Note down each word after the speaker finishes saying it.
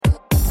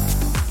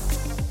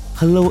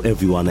Hello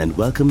everyone and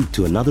welcome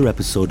to another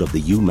episode of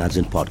the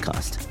Umagine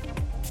Podcast.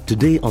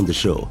 Today on the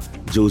show,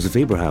 Joseph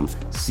Abraham,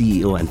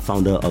 CEO and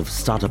founder of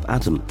Startup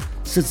Atom,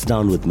 sits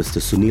down with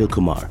Mr. Sunil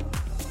Kumar.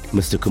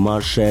 Mr.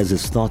 Kumar shares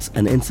his thoughts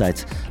and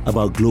insights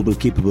about global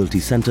capability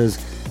centers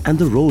and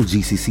the role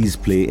GCCs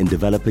play in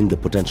developing the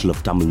potential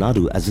of Tamil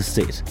Nadu as a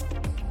state.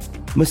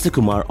 Mr.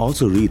 Kumar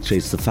also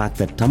reiterates the fact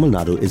that Tamil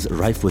Nadu is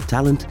rife with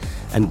talent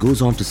and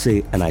goes on to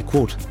say, and I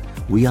quote,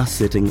 "We are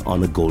sitting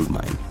on a gold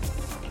mine."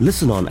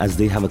 Listen on as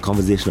they have a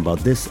conversation about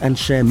this and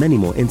share many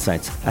more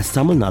insights as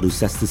Tamil Nadu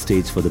sets the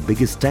stage for the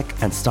biggest tech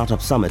and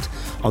startup summit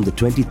on the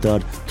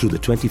 23rd through the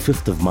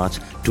 25th of March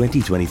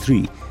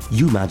 2023,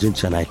 Umagine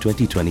Chennai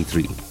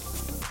 2023.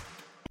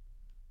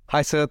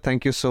 Hi sir,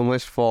 thank you so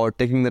much for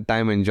taking the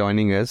time and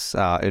joining us.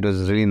 It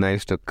was really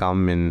nice to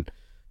come and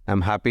I'm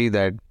happy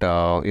that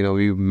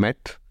we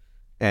met,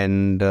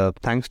 and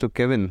thanks to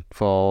Kevin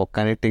for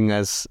connecting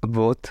us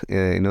both,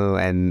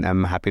 and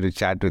I'm happy to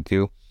chat with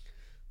you.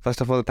 First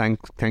of all,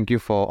 thank you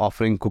for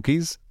offering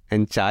cookies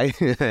and chai,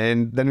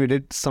 and then we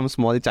did some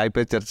small chai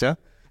pe charcha,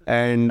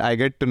 and I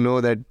get to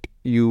know that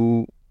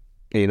you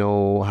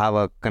have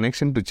a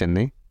connection to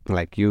Chennai.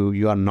 Like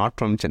you are not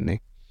from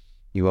Chennai.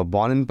 You were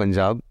born in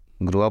Punjab,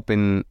 grew up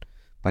in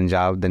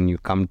Punjab, then you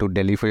come to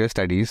Delhi for your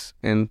studies,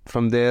 and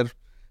from there,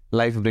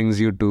 life brings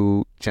you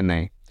to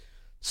Chennai.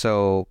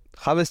 So,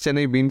 how has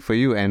Chennai been for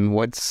you, and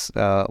what's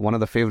one of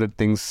the favorite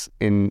things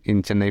in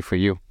Chennai for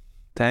you?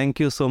 Thank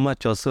you so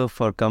much also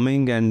for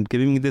coming and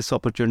giving me this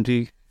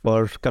opportunity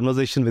for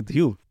conversation with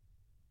you.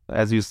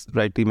 As you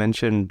rightly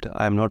mentioned,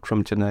 I am not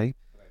from Chennai,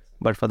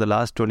 but for the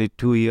last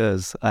 22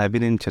 years, I have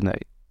been in Chennai.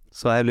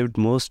 So I lived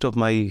most of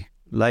my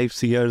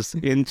life's years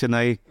in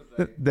Chennai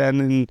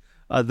than in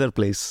other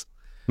place.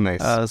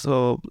 Nice.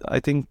 So I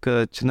think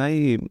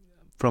Chennai,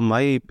 from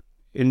my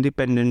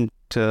independent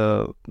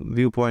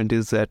viewpoint,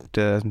 is that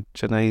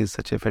Chennai is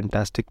such a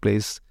fantastic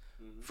place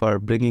for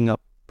bringing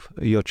up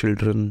your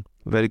children.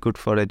 Very good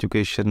for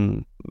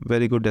education,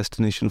 very good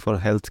destination for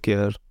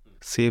healthcare,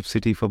 safe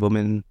city for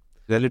women,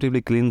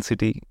 relatively clean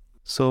city.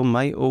 So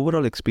my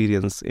overall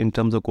experience in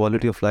terms of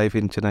quality of life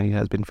in Chennai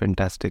has been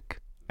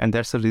fantastic. And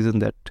that's the reason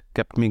that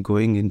kept me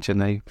going in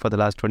Chennai for the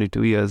last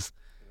 22 years.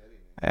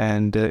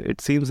 And it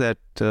seems that,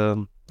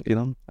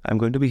 I'm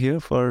going to be here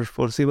for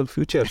foreseeable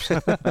future.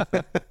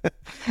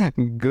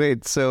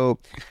 Great. So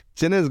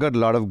Chennai has got a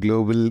lot of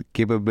global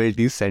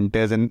capability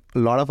centers, and a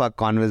lot of our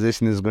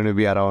conversation is going to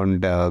be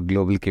around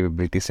global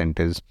capability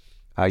centers.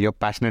 You're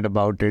passionate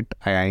about it.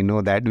 I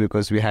know that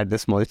because we had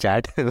this small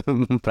chat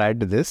prior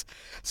to this.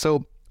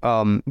 So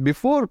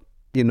before,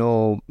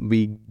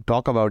 we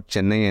talk about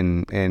Chennai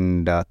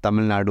and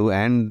Tamil Nadu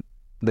and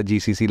the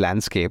GCC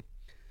landscape,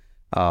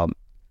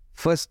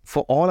 first,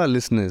 for all our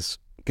listeners,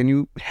 can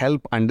you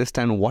help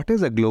understand what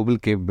is a global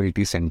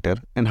capability center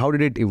and how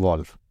did it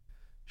evolve?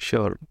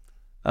 Sure.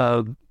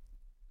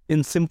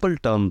 In simple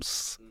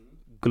terms,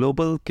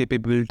 global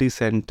capability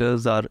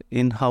centers are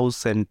in-house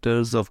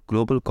centers of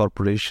global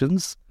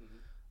corporations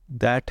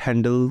that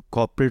handle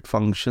corporate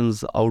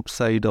functions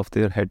outside of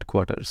their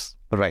headquarters.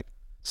 Right.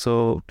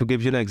 So to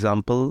give you an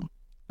example,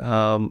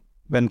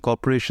 when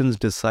corporations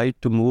decide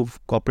to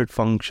move corporate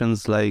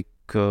functions like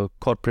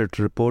corporate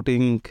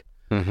reporting,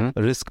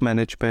 risk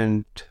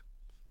management,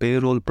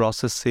 payroll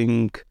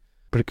processing,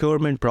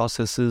 procurement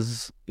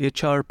processes,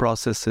 HR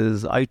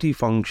processes, IT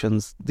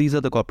functions, these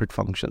are the corporate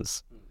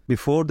functions.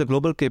 Before the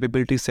global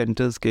capability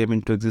centers came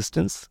into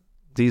existence,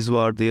 these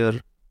were there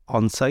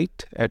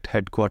on-site at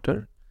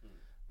headquarters.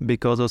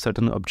 Because of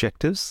certain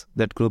objectives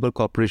that global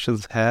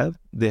corporations have,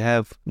 they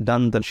have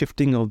done the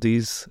shifting of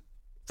these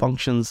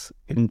functions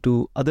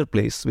into other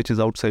place, which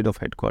is outside of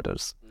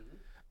headquarters.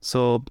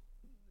 So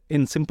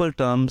in simple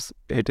terms,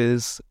 it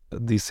is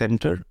the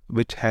center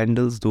which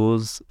handles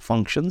those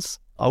functions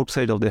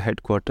outside of the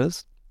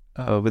headquarters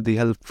with the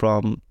help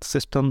from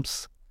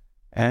systems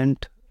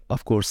and,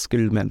 of course,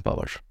 skilled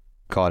manpower.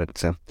 Got it,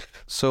 sir.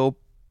 So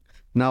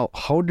now,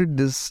 how did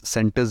these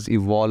centers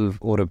evolve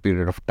over a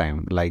period of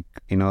time? Like,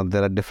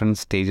 there are different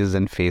stages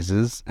and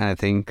phases. And I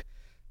think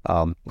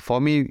for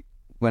me,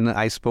 when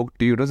I spoke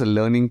to you, it was a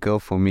learning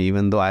curve for me,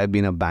 even though I've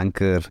been a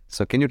banker.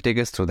 So can you take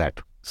us through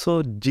that?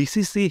 So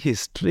GCC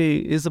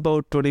history is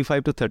about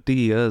 25 to 30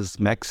 years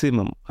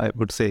maximum, I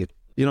would say.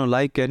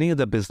 Like any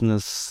other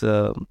business,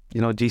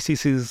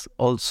 GCCs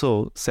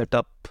also set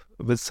up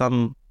with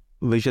some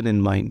vision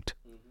in mind.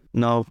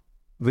 Now,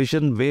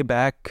 vision way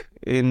back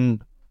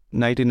in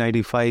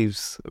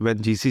 1995s, when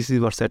GCCs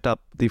were set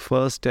up, the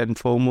first and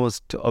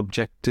foremost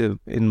objective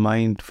in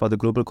mind for the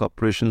global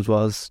corporations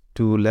was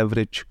to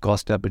leverage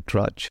cost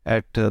arbitrage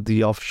at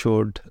the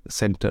offshore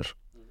center.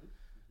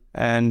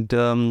 And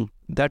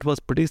that was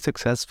pretty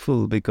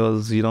successful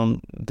because,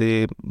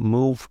 they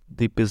moved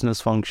the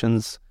business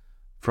functions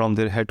from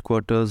their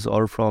headquarters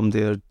or from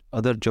their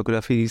other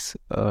geographies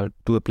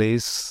to a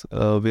place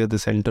where the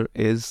center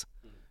is.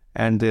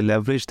 And they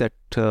leveraged that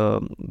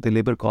the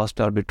labor cost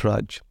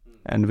arbitrage,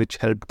 and which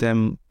helped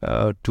them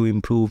to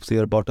improve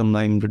their bottom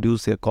line,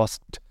 reduce their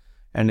cost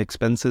and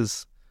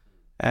expenses.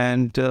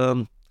 And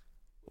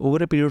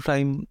over a period of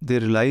time, they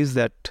realize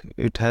that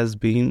it has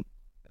been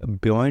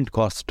beyond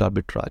cost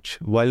arbitrage.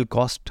 While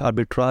cost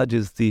arbitrage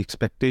is the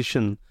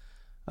expectation,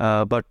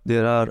 but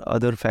there are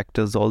other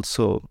factors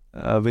also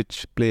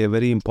which play a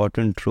very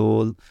important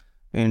role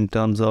in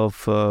terms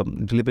of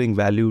delivering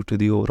value to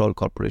the overall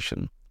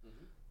corporation.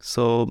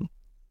 So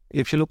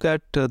if you look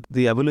at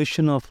the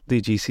evolution of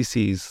the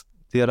GCCs,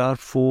 there are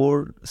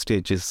 4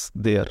 stages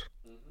there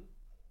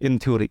in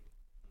theory,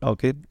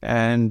 okay?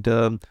 And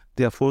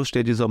there are 4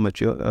 stages of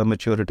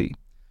maturity.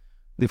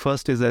 The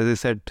first is, as I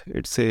said,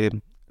 it's a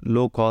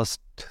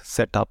low-cost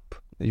setup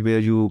where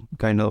you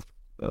kind of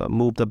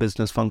move the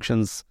business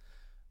functions,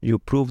 you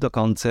prove the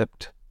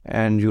concept,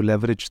 and you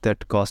leverage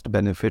that cost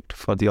benefit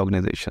for the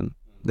organization.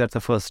 That's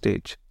the first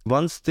stage.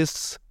 Once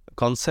this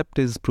concept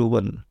is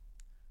proven,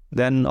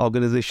 then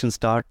organizations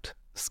start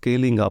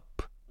scaling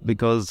up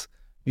because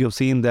you've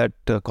seen that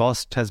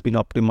cost has been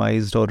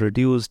optimized or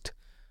reduced.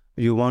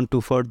 You want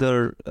to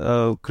further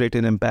create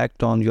an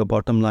impact on your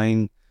bottom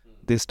line.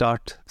 They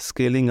start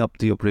scaling up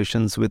the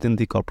operations within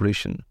the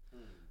corporation.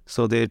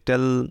 So they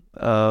tell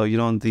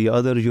the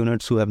other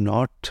units who have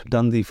not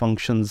done the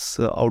functions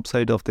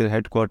outside of their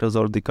headquarters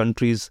or the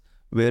countries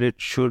where it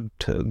should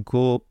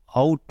go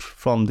out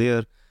from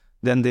there.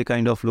 Then they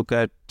kind of look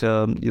at,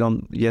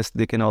 yes,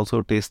 they can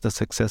also taste the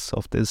success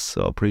of this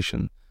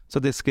operation. So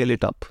they scale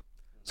it up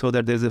so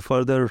that there's a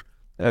further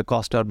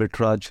cost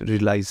arbitrage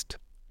realized.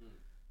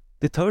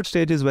 The third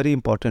stage is very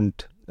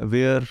important,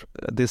 where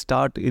they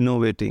start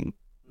innovating.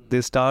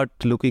 They start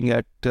looking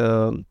at,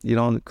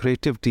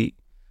 creativity.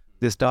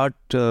 They start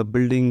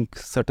building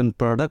certain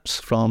products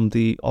from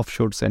the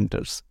offshore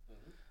centers,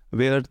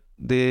 where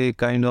they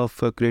kind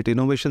of create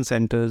innovation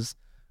centers.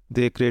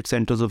 They create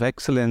centers of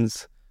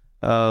excellence,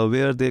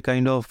 where they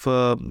kind of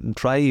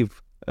drive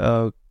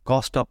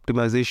cost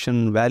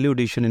optimization, value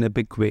addition in a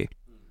big way.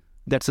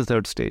 That's the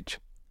third stage.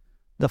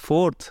 The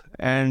fourth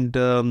and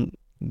I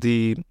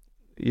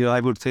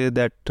would say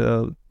that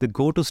the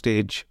go-to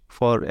stage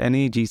for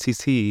any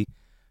GCC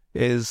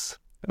is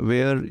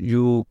where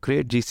you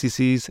create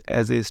GCCs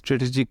as a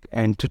strategic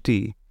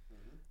entity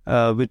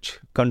which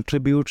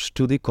contributes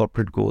to the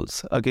corporate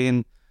goals.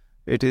 Again,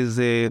 it is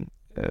a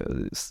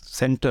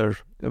center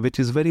which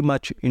is very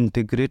much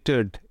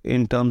integrated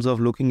in terms of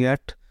looking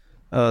at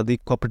the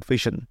corporate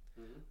vision.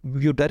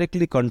 You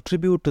directly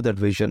contribute to that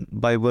vision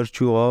by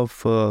virtue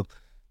of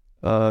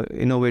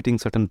innovating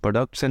certain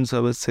products and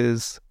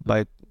services,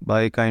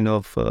 by kind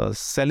of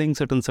selling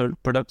certain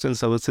products and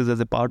services as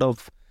a part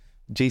of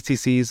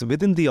GCCs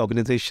within the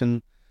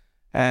organization,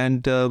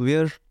 and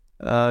where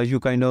you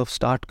kind of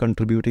start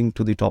contributing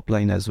to the top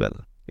line as well,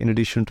 in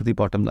addition to the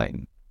bottom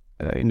line,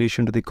 in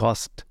addition to the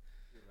cost.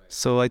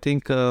 So I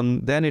think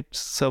then it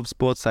serves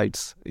both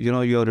sides.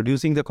 You're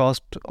reducing the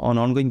cost on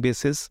an ongoing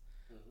basis,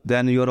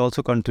 then you're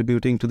also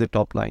contributing to the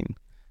top line.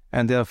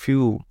 And there are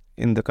few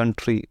in the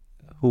country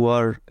who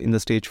are in the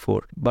stage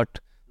 4, but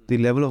the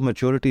level of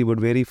maturity would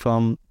vary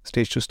from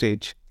stage to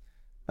stage,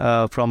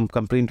 from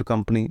company to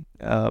company.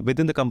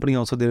 Within the company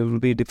also, there will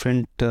be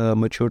different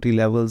maturity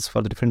levels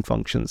for the different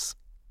functions.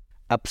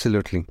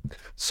 Absolutely.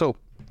 So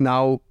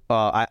now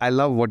I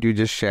love what you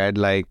just shared.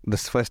 Like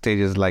this first stage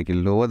is like you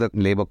lower the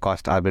labor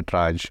cost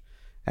arbitrage,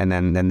 and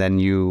then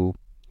you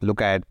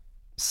look at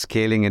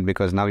scaling it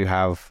because now you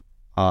have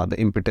the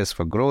impetus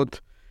for growth,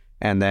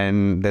 and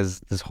then there's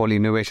this whole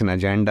innovation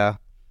agenda,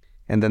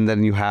 and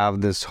then you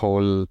have this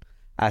whole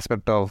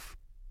aspect of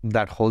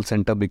that whole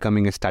center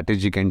becoming a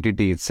strategic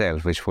entity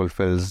itself, which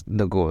fulfills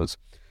the goals.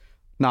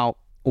 Now,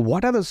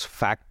 what are those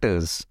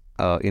factors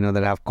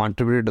that have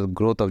contributed to the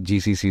growth of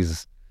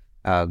GCCs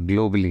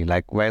globally?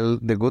 Like, while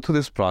they go through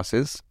this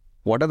process,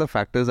 what are the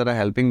factors that are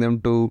helping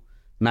them to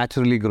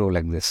naturally grow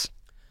like this?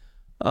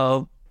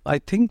 I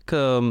think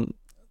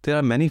there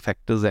are many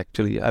factors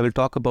actually. I will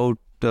talk about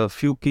a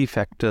few key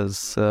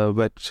factors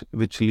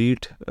which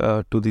lead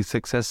to the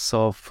success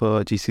of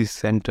GCC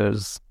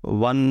centers.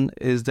 One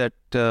is that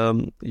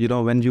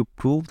when you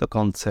prove the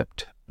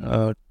concept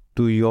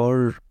to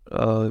your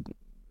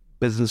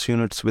business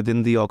units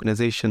within the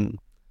organization,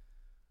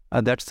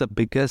 that's the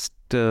biggest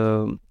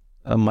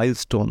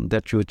milestone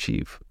that you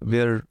achieve,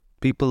 where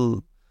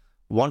people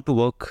want to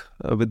work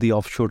with the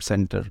offshore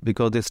center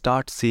because they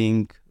start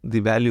seeing the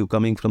value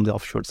coming from the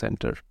offshore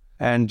center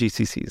and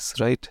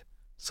GCCs, right?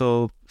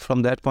 So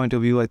from that point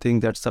of view, I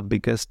think that's the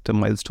biggest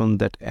milestone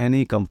that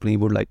any company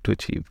would like to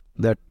achieve,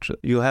 that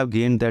you have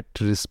gained that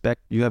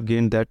respect, you have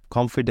gained that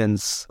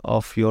confidence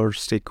of your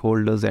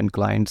stakeholders and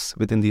clients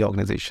within the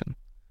organization.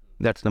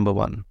 That's number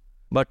one.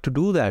 But to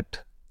do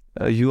that,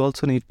 you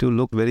also need to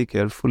look very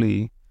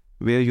carefully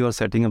where you are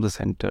setting up the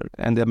center.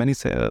 And there are many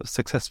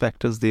success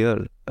factors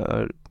there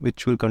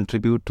which will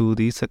contribute to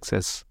the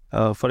success.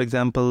 For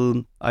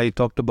example, I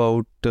talked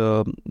about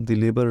the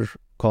labor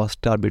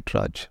cost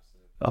arbitrage.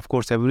 Of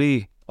course,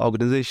 every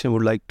organization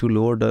would like to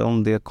lower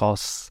down their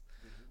costs.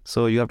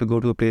 So you have to go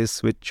to a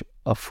place which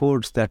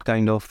affords that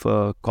kind of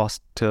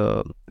cost,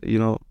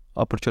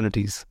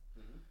 opportunities.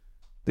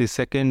 The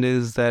second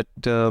is that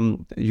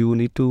you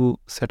need to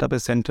set up a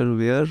center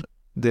where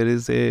there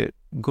is a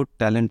good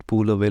talent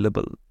pool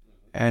available,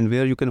 and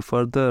where you can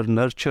further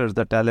nurture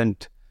the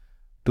talent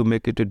to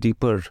make it a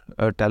deeper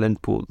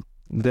talent pool.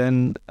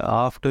 Then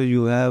after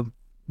you have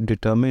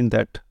determined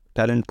that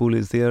talent pool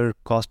is there,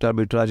 cost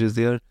arbitrage is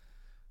there,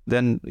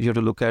 then you have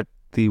to look at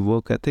the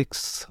work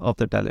ethics of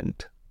the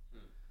talent,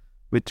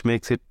 which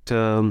makes it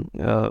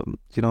a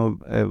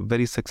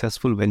very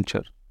successful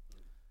venture.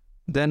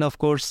 Then of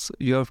course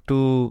you have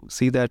to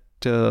see that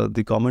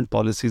the government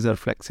policies are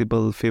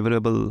flexible,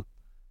 favorable,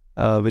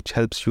 which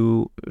helps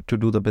you to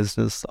do the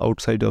business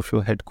outside of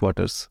your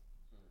headquarters.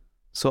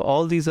 So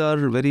all these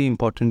are very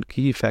important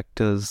key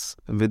factors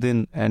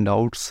within and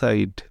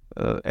outside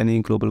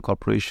any global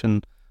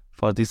corporation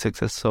for the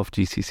success of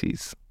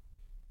GCCs.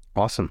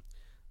 Awesome.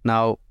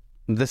 Now,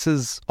 this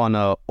is on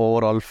a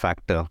overall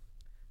factor.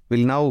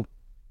 We'll now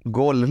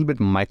go a little bit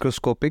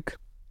microscopic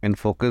and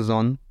focus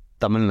on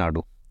Tamil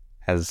Nadu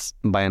as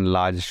by and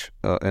large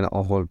in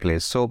a whole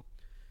place. So,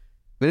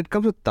 when it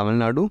comes to Tamil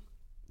Nadu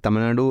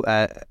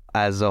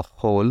as a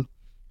whole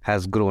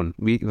has grown.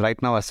 We right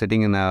now are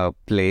sitting in a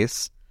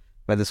place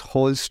where this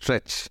whole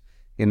stretch,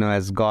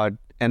 has got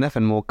enough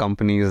and more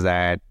companies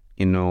that,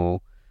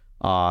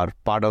 are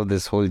part of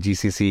this whole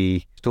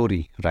GCC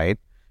story, right?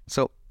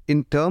 So,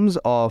 in terms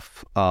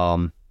of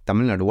Tamil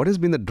Nadu, what has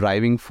been the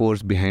driving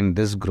force behind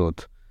this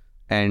growth?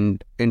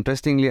 And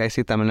interestingly, I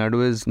see Tamil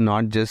Nadu is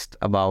not just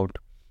about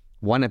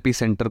one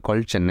epicenter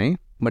called Chennai,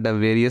 but there are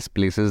various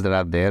places that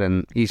are there,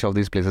 and each of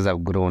these places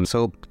have grown.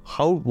 So,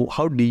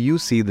 how do you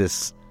see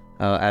this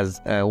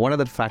as what are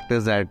the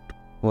factors that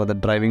were the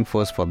driving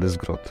force for this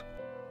growth?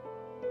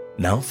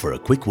 Now for a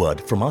quick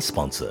word from our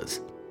sponsors.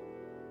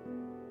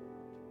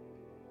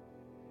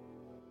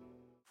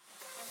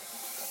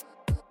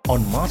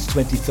 On March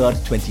 23rd,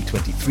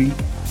 2023,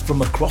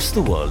 from across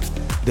the world,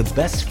 the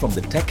best from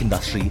the tech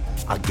industry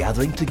are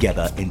gathering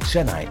together in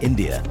Chennai,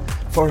 India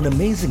for an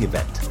amazing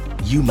event,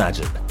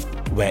 Umagine,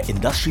 where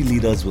industry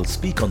leaders will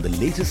speak on the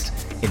latest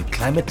in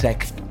climate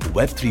tech,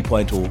 Web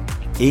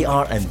 3.0,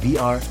 AR and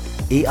VR,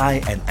 AI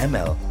and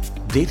ML,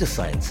 data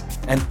science,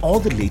 and all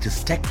the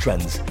latest tech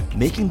trends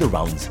making the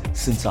rounds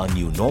since our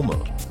new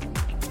normal.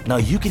 Now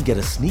you can get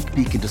a sneak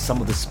peek into some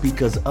of the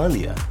speakers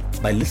earlier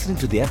by listening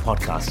to their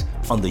podcast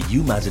on the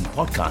Umagine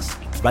Podcast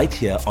right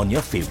here on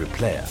your favorite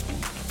player.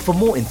 For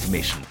more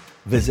information,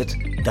 visit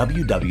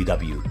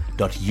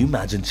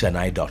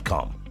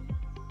www.umaginechennai.com.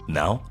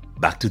 Now,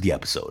 back to the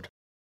episode.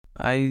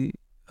 I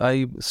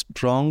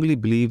strongly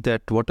believe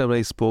that whatever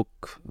I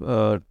spoke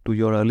to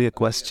your earlier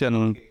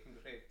question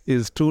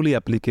is truly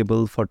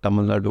applicable for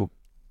Tamil Nadu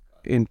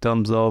in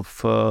terms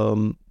of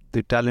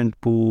the talent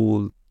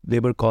pool,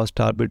 labor cost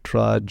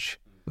arbitrage,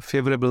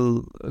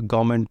 favorable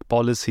government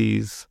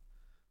policies,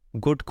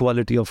 good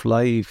quality of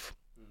life.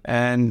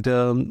 And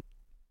Tamil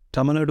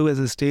Nadu as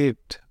a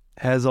state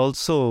has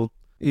also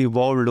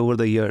evolved over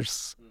the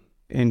years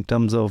in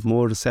terms of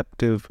more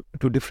receptive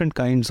to different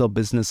kinds of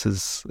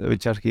businesses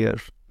which are here,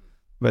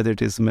 whether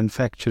it is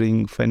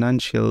manufacturing,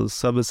 financial,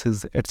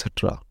 services,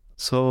 etc.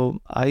 So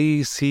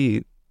I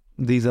see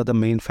these are the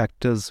main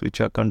factors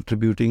which are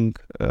contributing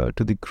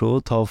to the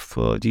growth of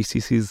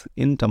GCCs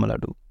in Tamil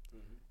Nadu.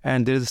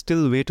 And there is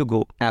still way to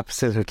go.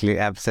 Absolutely.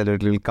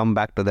 We'll come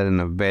back to that in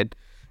a bit.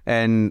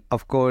 And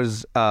of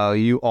course,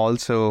 you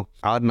also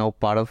are now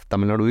part of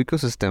Tamil Nadu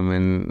ecosystem.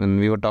 And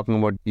we were talking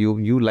about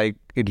you like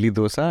idli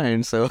dosa.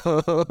 And so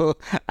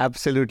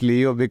absolutely,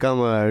 you have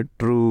become a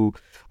true,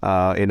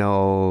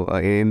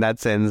 in that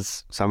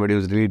sense, somebody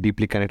who's really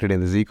deeply connected in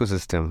this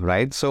ecosystem,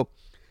 right? So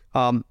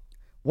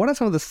what are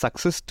some of the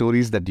success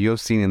stories that you have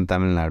seen in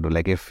Tamil Nadu?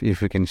 Like if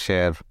you can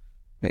share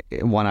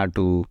one or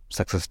two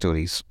success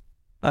stories.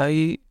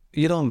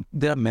 There are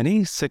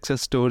many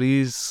success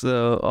stories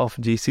of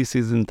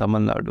GCCs in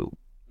Tamil Nadu.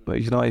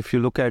 If you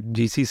look at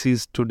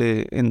GCCs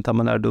today in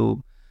Tamil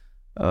Nadu,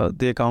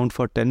 they account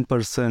for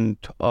 10%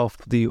 of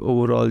the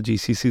overall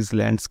GCCs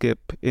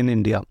landscape in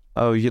India.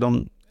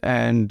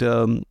 And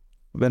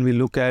when we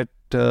look at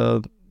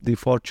the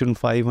Fortune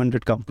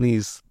 500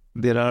 companies,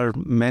 there are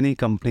many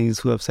companies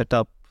who have set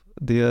up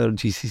their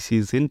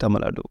GCCs in Tamil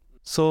Nadu.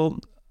 So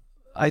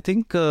I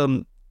think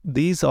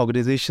these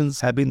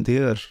organizations have been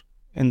there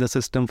in the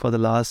system for the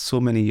last so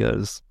many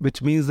years,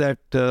 which means that,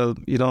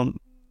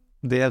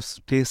 they have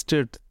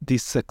tasted the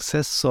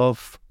success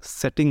of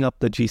setting up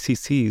the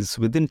GCCs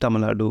within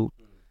Tamil Nadu,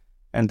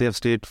 and they have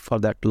stayed for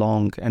that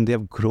long, and they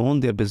have grown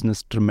their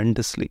business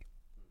tremendously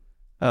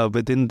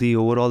within the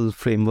overall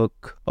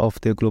framework of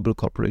their global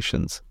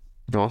corporations.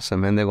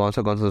 Awesome. And they've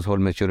also gone through this whole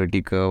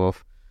maturity curve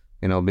of,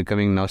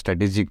 becoming now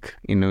strategic,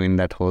 in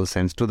that whole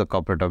sense to the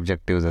corporate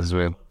objectives as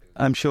well.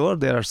 I'm sure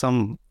there are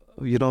some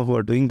who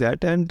are doing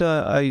that. And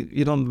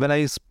when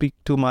I speak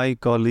to my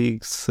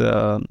colleagues,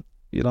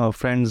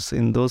 friends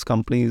in those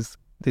companies,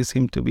 they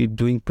seem to be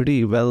doing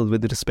pretty well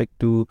with respect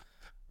to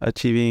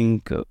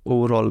achieving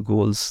overall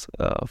goals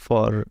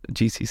for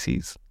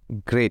GCCs.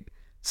 Great.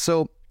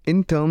 So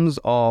in terms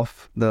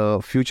of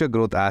the future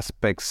growth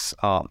aspects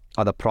or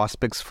the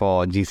prospects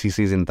for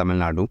GCCs in Tamil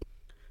Nadu,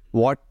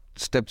 what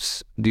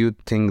steps do you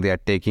think they are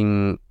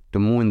taking to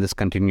move in this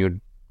continued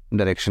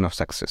direction of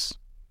success?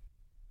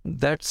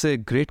 That's a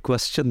great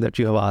question that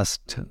you have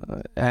asked.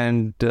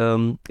 And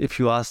if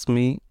you ask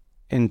me,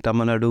 in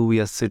Tamil Nadu, we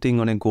are sitting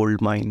on a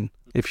gold mine.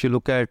 If you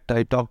look at,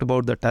 I talked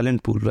about the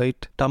talent pool,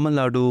 right? Tamil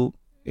Nadu,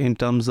 in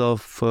terms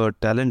of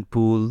talent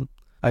pool,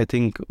 I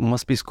think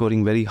must be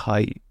scoring very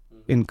high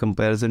in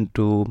comparison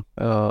to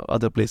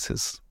other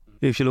places.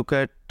 If you look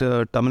at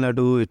Tamil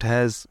Nadu, it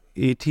has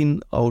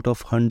 18 out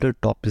of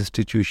 100 top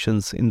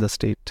institutions in the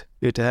state.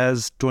 It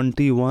has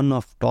 21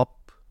 of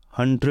top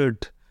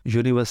 100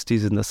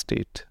 universities in the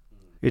state.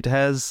 It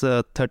has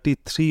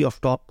 33 of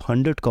top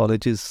 100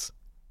 colleges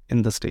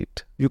in the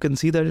state. You can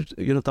see that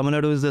Tamil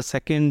Nadu is the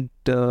second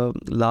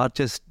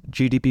largest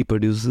GDP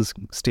producing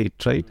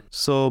state, right?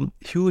 So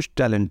huge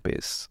talent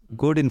base,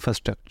 good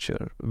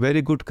infrastructure,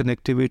 very good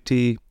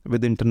connectivity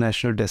with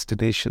international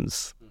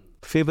destinations,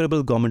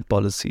 favorable government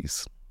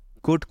policies,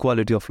 good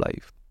quality of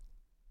life.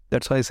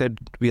 That's why I said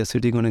we are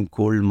sitting on a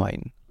gold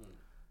mine.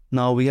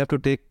 Now we have to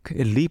take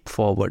a leap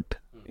forward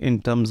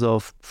in terms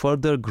of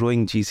further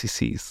growing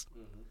GCCs.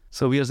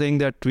 So we are saying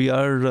that we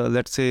are,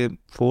 let's say,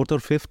 4th or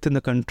 5th in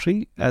the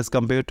country as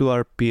compared to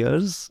our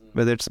peers,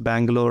 whether it's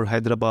Bangalore,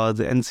 Hyderabad,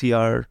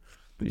 NCR,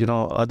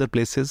 other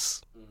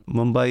places,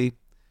 Mumbai.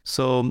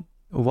 So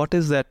what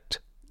is that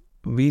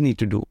we need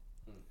to do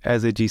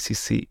as a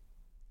GCC,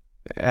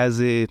 as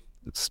a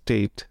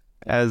state,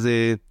 as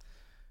a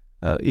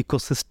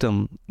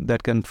ecosystem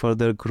that can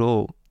further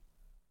grow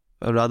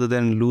rather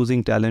than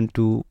losing talent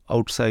to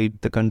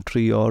outside the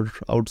country or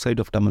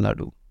outside of Tamil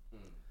Nadu?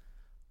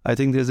 I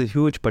think there's a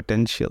huge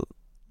potential,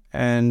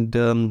 and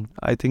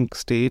I think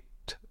state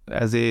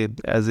as a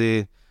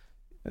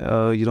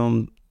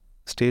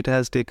state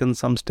has taken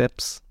some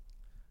steps,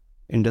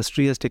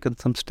 industry has taken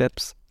some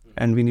steps,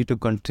 and we need to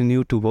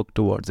continue to work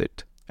towards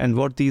it. And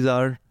what these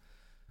are,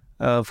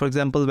 for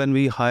example, when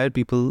we hire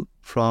people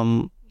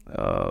from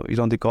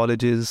the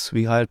colleges,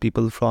 we hire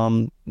people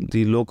from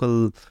the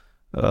local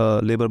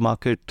labor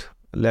market,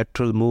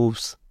 lateral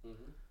moves.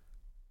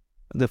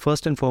 The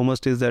first and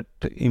foremost is that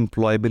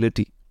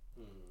employability.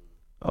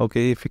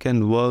 Okay, if you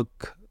can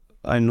work,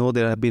 I know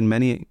there have been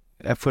many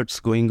efforts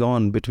going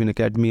on between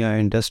academia and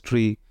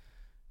industry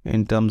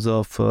in terms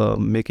of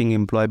making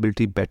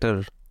employability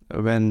better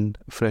when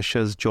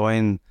freshers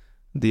join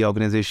the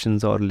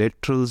organizations or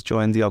laterals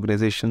join the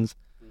organizations,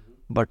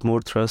 but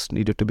more thrust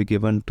needed to be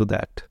given to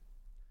that.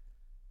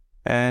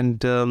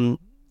 And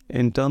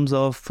in terms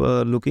of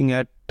looking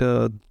at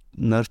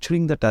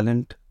nurturing the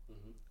talent,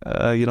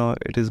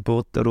 it is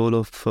both the role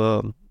of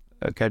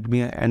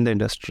academia and the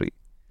industry.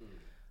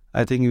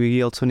 I think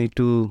we also need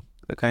to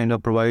kind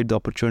of provide the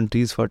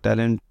opportunities for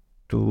talent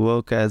to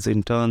work as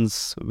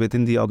interns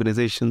within the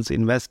organizations,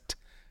 invest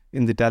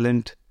in the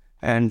talent,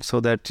 and so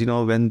that,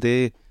 when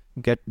they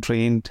get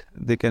trained,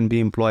 they can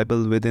be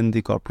employable within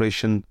the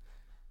corporation,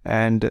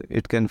 and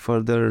it can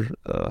further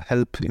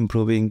help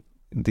improving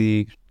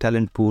the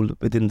talent pool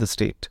within the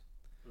state.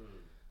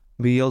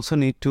 We also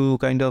need to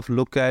kind of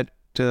look at,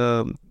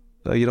 using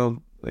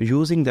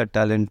that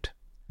talent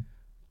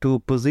to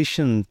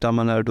position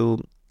Tamil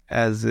Nadu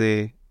as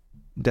a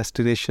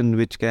destination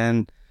which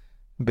can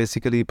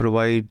basically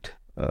provide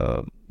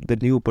the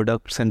new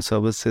products and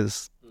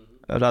services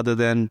rather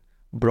than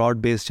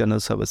broad-based general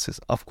services.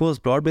 Of course,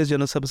 broad-based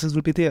general services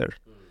will be there,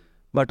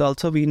 but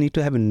also we need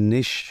to have a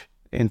niche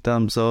in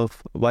terms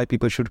of why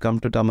people should come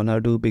to Tamil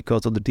Nadu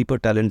because of the deeper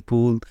talent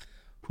pool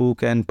who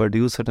can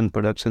produce certain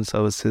products and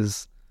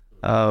services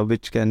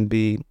which can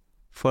be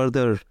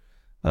further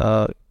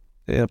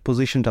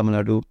position Tamil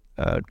Nadu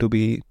to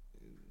be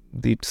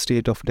the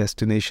state of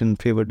destination,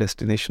 favored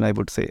destination, I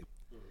would say.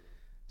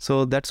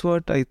 So that's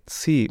what I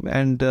see.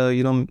 And,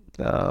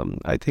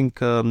 I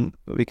think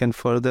we can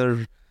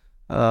further,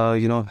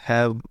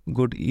 have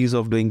good ease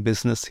of doing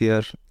business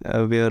here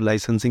where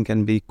licensing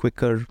can be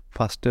quicker,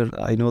 faster.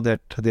 I know that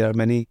there are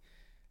many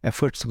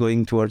efforts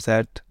going towards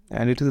that,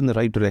 and it is in the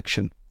right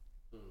direction.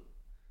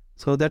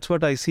 So that's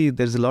what I see.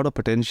 There's a lot of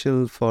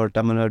potential for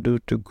Tamil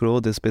Nadu to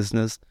grow this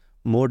business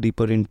more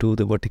deeper into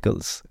the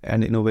verticals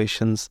and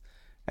innovations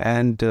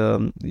and,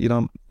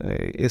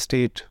 a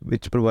state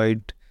which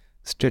provide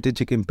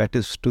strategic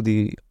impetus to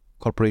the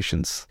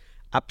corporations.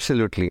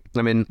 Absolutely.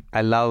 I mean,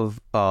 I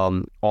love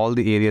all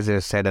the areas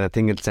you said, and I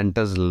think it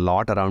centers a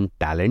lot around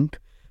talent.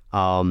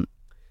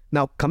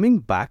 Now, coming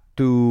back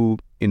to,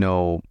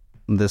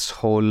 this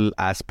whole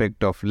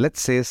aspect of,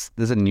 let's say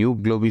there's a new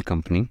global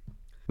company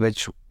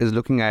which is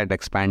looking at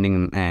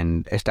expanding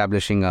and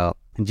establishing a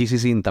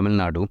GCC in Tamil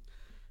Nadu.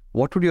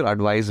 What would your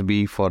advice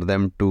be for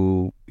them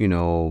to,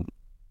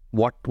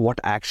 what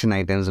action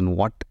items and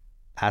what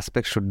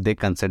aspects should they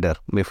consider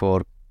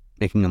before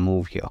making a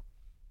move here?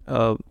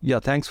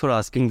 Thanks for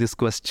asking this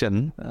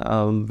question.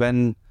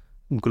 When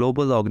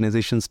global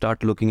organizations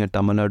start looking at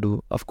Tamil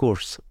Nadu, of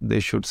course, they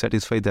should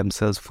satisfy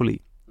themselves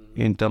fully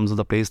in terms of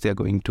the place they are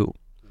going to.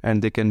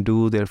 And they can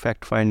do their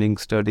fact-finding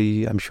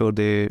study. I'm sure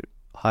they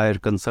hire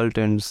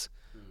consultants.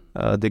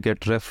 They get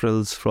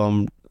referrals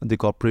from the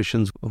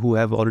corporations who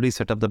have already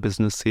set up the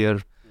business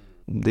here.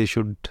 They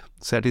should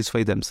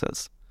satisfy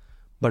themselves.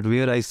 But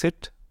where I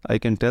sit, I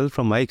can tell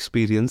from my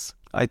experience,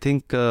 I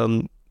think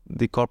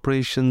the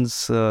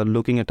corporations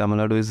looking at Tamil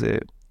Nadu is a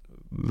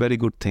very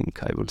good thing,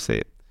 I would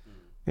say,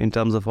 in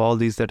terms of all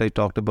these that I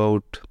talked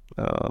about,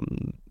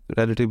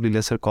 relatively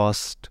lesser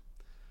cost,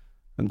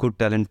 a good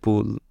talent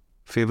pool,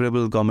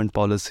 favorable government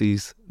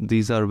policies.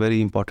 These are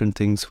very important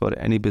things for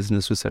any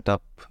business to set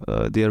up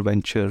their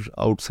venture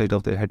outside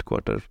of their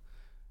headquarters.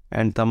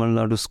 And Tamil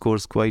Nadu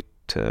scores quite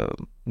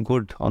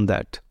good on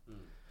that.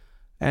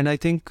 And I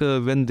think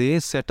when they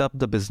set up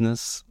the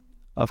business,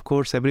 of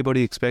course,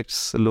 everybody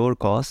expects lower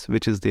costs,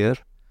 which is there,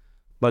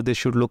 but they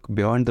should look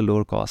beyond the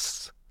lower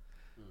costs,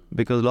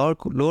 because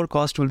lower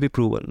cost will be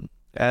proven,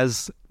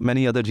 as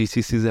many other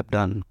GCCs have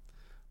done.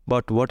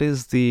 But what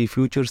is the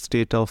future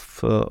state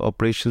of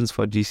operations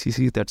for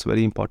GCCs? That's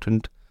very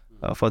important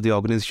for the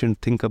organization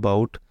to think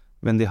about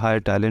when they hire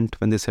talent,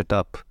 when they set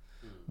up.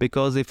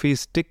 Because if we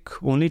stick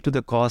only to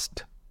the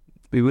cost,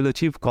 we will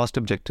achieve cost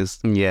objectives.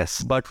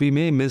 Yes. But we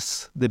may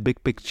miss the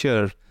big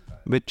picture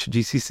which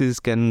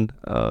GCCs can,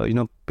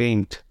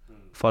 paint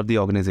for the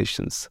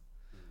organizations.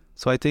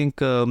 So I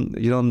think,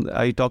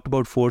 I talked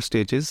about 4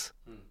 stages.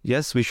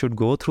 Yes, we should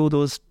go through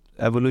those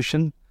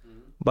evolution,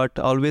 but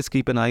always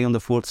keep an eye on the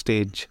 4th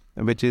stage,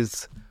 which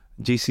is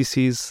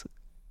GCCs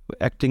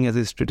acting as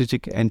a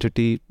strategic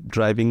entity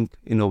driving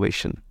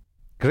innovation.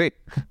 Great.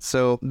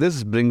 So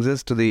this brings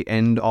us to the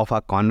end of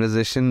our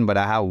conversation, but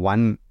I have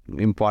one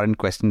important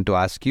question to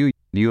ask you.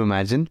 Do you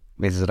imagine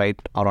it's right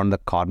around the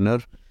corner,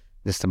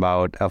 just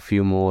about a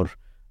few more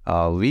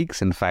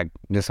weeks, in fact,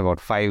 just about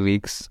 5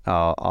 weeks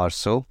or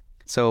so.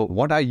 So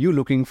what are you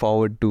looking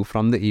forward to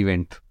from the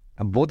event,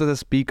 both as a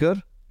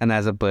speaker and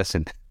as a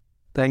person?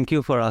 Thank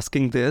you for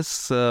asking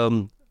this.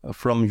 From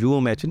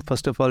Umagine,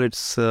 first of all,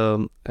 it's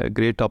a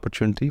great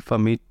opportunity for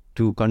me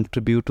to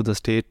contribute to the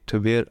state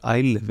where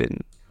I live in,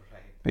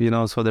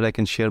 so that I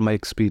can share my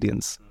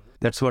experience.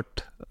 That's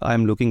what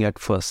I'm looking at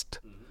first.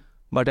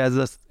 But at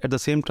the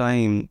same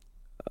time,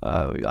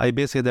 I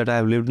may say that I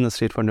have lived in the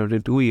state for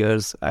 22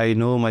 years. I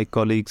know my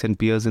colleagues and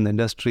peers in the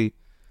industry,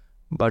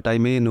 but I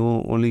may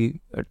know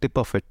only a tip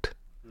of it.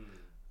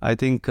 I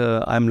think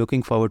I'm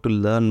looking forward to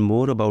learn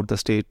more about the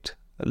state,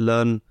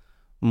 learn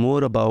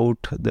more about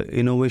the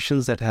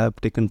innovations that have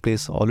taken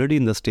place already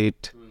in the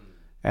state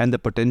and the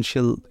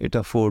potential it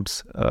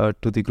affords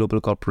to the global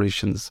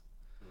corporations.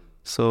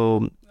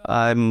 So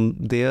I'm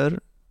there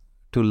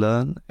to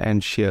learn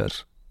and share.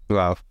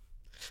 Wow.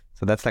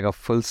 So that's like a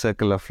full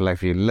circle of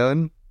life. You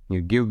learn,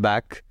 you give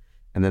back,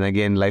 and then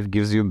again, life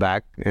gives you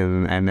back.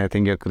 And I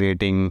think you're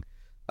creating,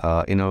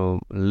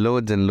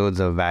 loads and loads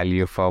of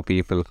value for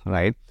people,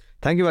 right?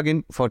 Thank you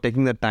again for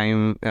taking the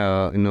time,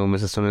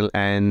 Mr. Sunil.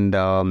 And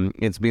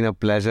it's been a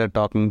pleasure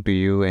talking to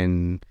you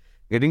and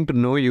getting to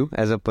know you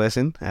as a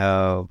person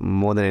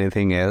more than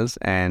anything else.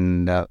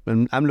 And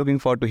I'm looking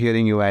forward to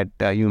hearing you at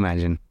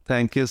Umagine.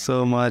 Thank you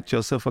so much,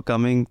 Joseph, for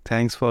coming.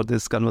 Thanks for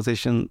this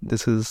conversation.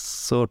 This is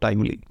so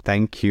timely.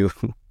 Thank you.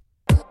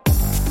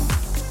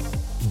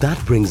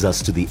 That brings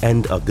us to the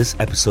end of this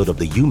episode of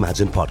the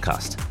Umagine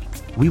Podcast.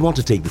 We want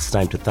to take this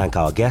time to thank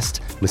our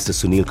guest, Mr.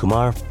 Sunil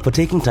Kumar, for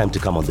taking time to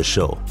come on the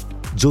show,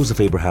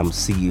 Joseph Abraham,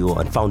 CEO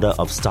and founder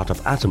of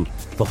Startup Atom,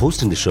 for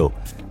hosting the show,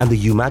 and the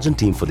Umagine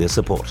team for their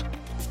support.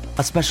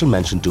 A special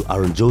mention to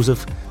Arun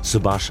Joseph,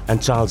 Subhash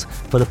and Charles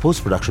for the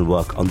post-production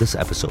work on this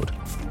episode.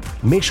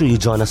 Make sure you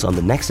join us on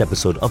the next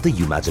episode of the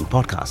Umagine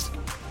Podcast.